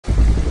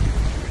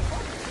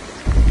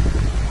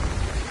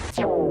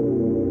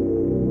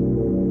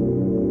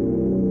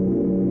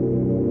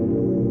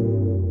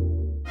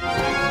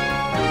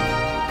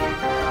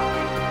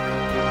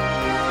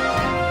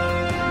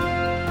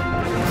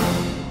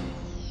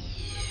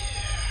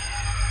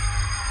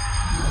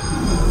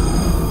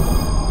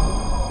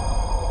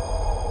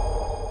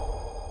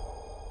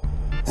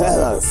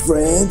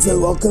friends,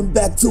 and welcome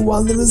back to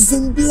Wanderers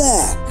in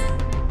Black.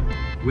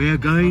 We're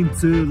going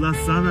to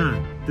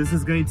Lasana. This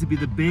is going to be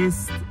the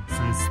best,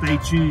 so stay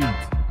tuned.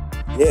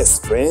 Yes,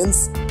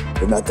 friends,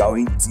 we're now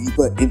going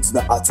deeper into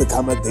the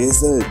Atacama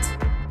Desert.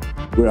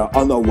 We are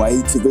on our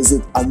way to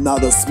visit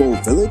another small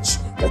village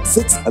that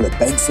sits on the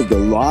banks of the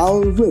Lao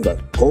River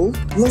called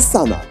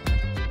Lasana.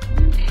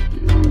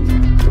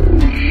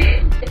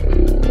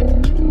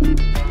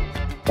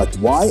 But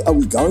why are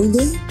we going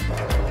there?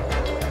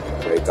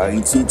 We're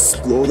going to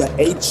explore the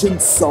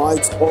ancient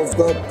site of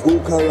the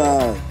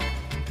Pucara.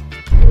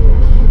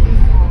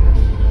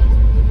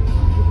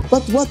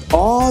 But what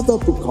are the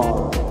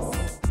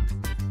Pucaras?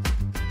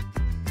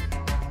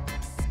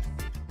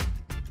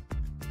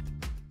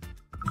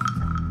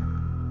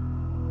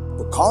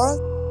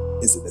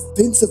 Pucara is a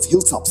defensive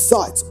hilltop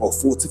site or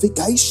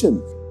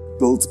fortification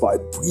built by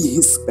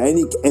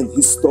pre-Hispanic and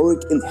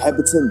historic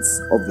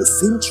inhabitants of the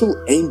Central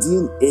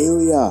Andean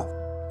area.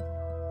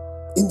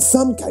 In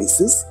some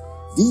cases,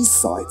 these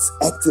sites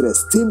acted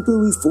as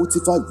temporary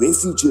fortified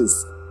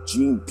refuges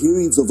during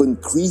periods of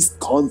increased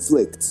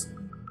conflict.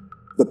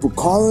 The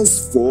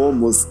Pucara's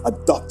form was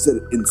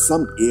adopted in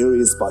some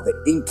areas by the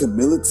Inca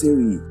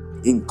military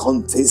in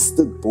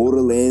contested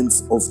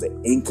borderlands of the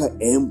Inca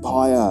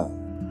Empire.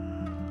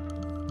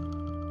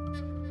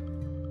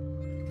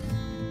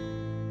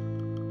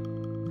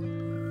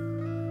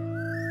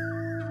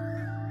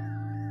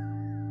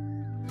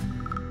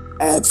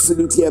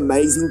 Absolutely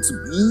amazing to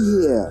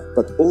be here,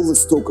 but all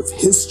this talk of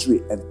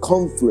history and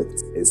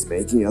conflict is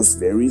making us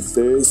very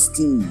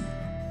thirsty.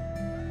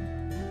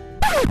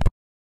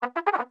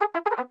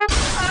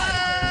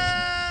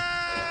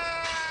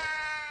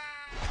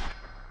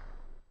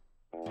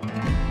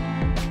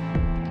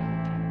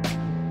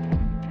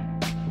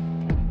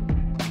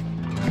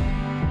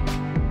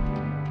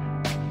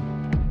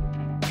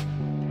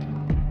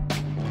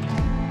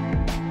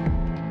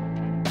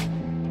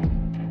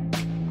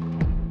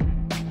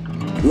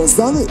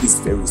 Lasana is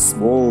very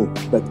small,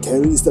 but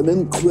carries an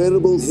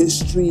incredible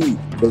history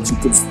that you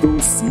can still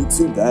see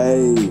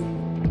today.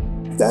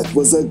 That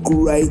was a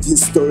great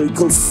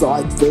historical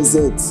site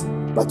visit,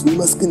 but we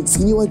must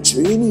continue our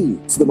journey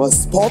to the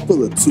most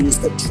popular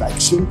tourist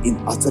attraction in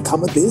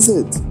Atacama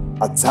Desert,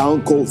 a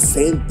town called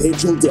San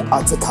Pedro de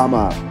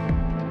Atacama.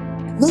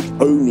 Not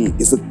only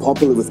is it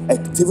popular with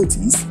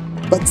activities,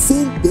 but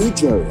San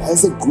Pedro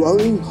has a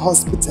growing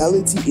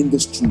hospitality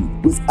industry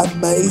with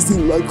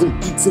amazing local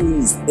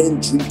eateries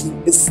and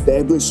drinking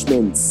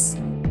establishments.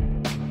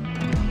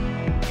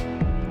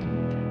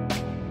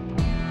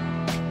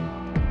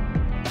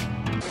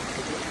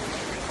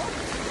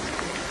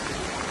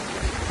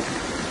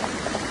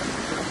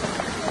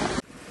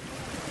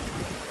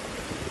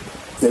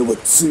 There were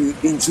 2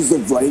 inches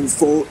of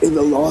rainfall in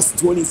the last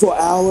 24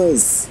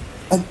 hours.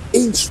 An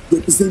inch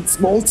represents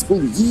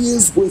multiple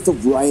years' worth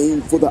of rain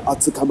for the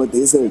Atacama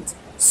Desert,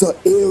 so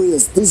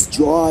areas this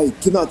dry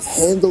cannot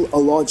handle a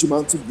large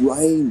amount of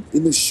rain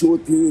in a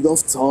short period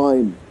of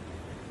time.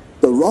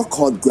 The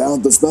rock-hard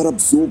ground does not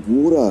absorb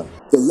water.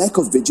 The lack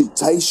of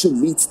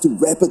vegetation leads to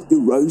rapid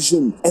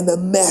erosion and a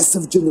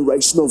massive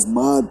generation of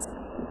mud.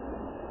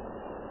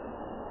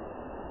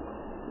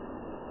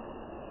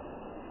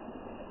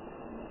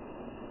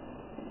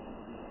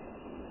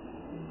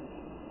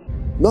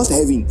 Not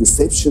having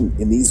reception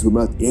in these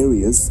remote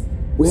areas,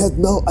 we had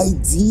no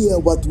idea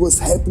what was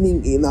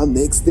happening in our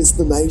next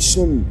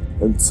destination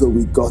until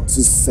we got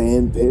to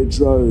San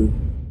Pedro.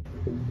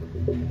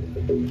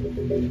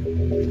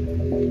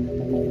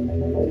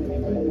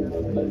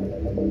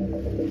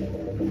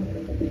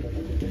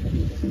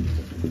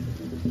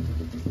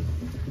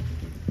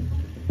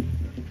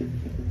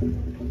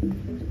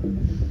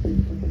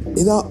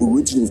 In our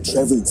original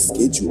traveling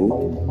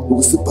schedule, we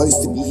were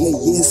supposed to be here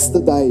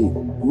yesterday,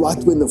 right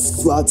when the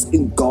floods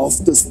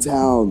engulfed this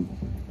town.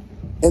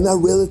 And our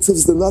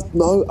relatives did not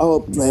know our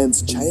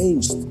plans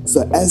changed,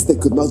 so as they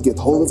could not get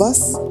hold of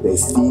us, they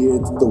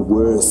feared the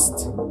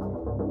worst.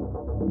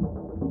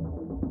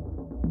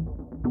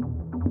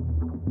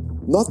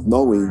 Not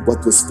knowing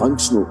what was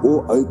functional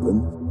or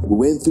open,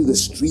 we went through the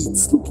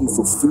streets looking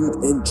for food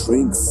and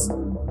drinks.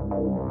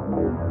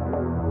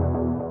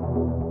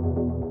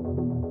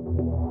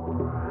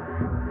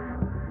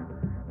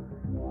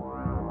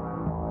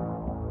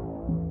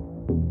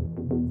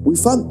 We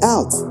found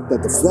out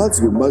that the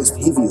floods were most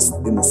heaviest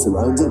in the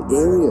surrounding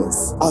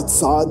areas,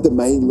 outside the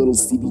main little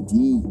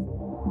CBD.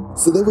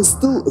 So there were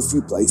still a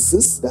few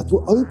places that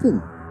were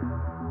open.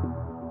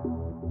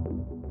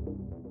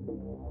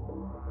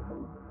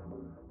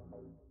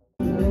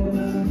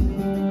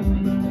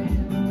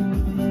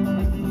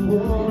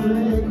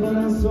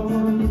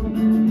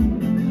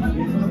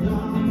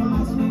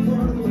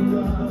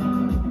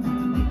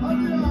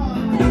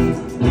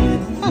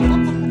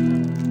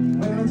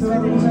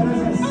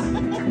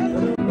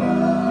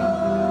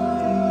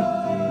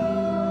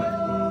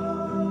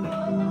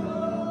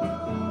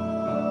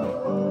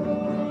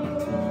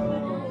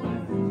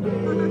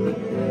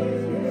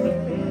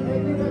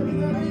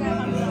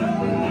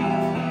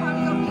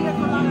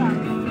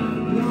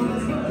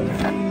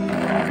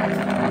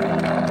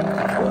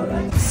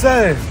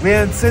 So,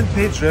 we're in San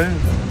Pedro.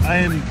 I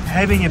am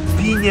having a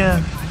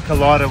pina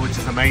colada, which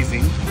is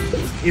amazing.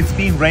 It's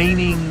been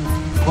raining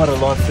quite a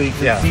lot, so you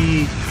can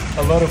see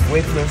a lot of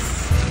wetness.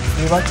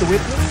 Do you like the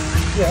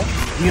wetness? Yeah.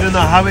 We don't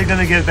know how we're going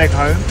to get back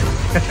home,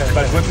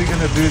 but what we're going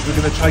to do is we're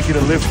going to try to get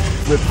a lift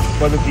with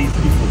one of these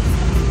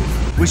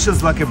people. Wish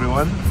us luck,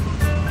 everyone.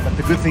 But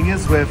the good thing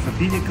is we have a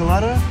pina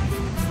colada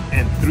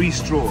and 3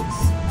 straws.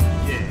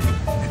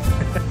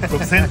 Yeah.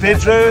 From San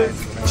Pedro,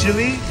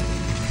 Chile.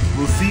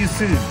 We'll see you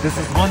soon. This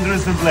is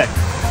Wanderers in Black.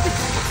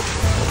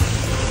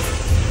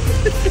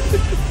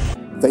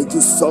 Thank you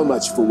so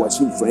much for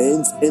watching,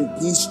 friends, and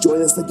please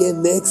join us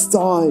again next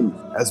time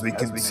as we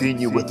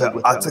continue with the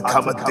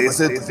Atacama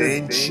Desert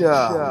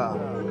adventure.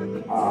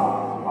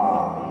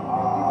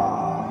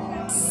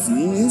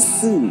 See you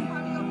soon.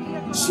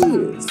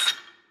 Cheers.